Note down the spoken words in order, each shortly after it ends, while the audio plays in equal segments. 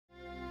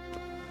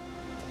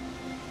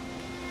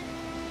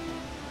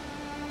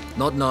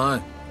Not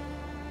now.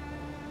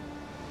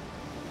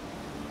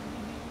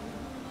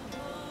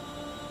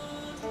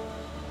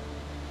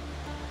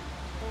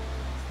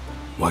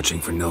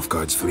 Watching for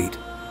Nilfgaard's fleet.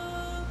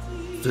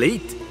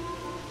 Fleet?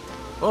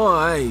 Oh,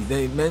 aye,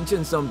 they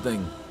mentioned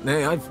something.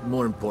 Nay, I've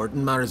more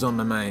important matters on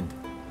my mind.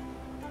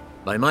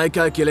 By my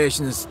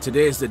calculations,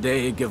 today's the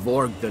day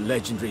Gevorg, the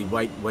legendary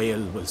white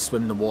whale, will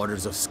swim the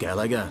waters of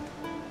Skellige.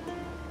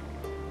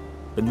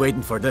 Been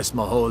waiting for this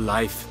my whole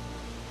life.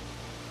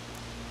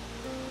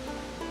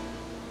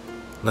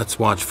 Let's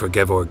watch for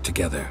Gevorg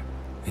together,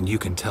 and you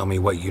can tell me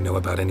what you know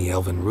about any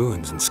elven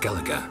ruins in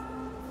Skellige.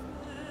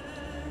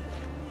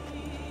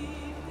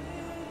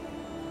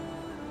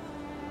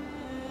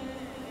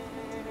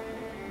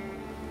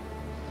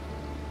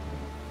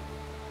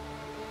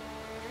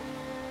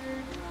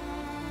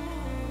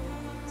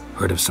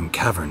 Heard of some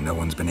cavern no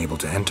one's been able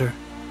to enter?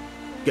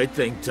 Good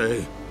thing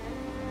too.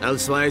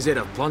 Elsewise they'd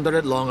have plundered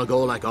it long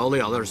ago like all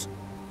the others.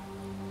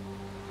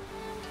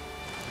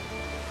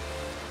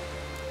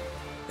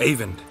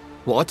 Eyvind.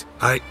 What?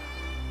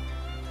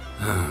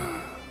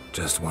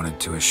 Just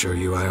wanted to assure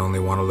you I only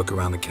want to look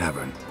around the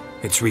cavern.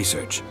 It's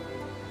research.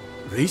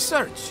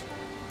 Research?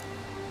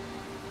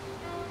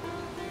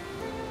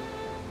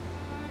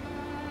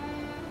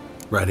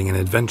 Writing an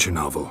adventure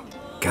novel.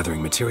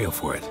 Gathering material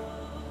for it.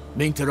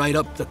 Mean to write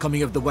up the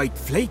coming of the White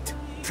Fleet?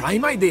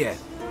 Prime idea.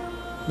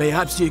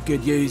 Mayhaps you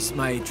could use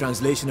my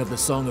translation of the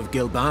Song of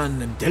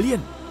Gilban and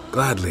Dillion.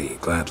 Gladly,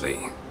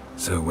 gladly.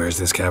 So where's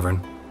this cavern?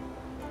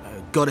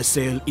 Gotta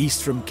sail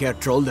east from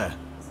Kertrolda.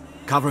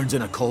 Cavern's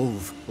in a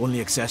cove,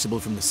 only accessible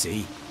from the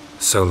sea.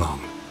 So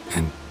long,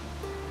 and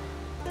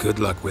good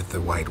luck with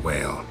the white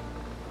whale.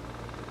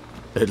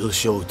 It'll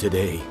show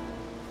today.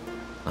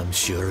 I'm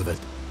sure of it.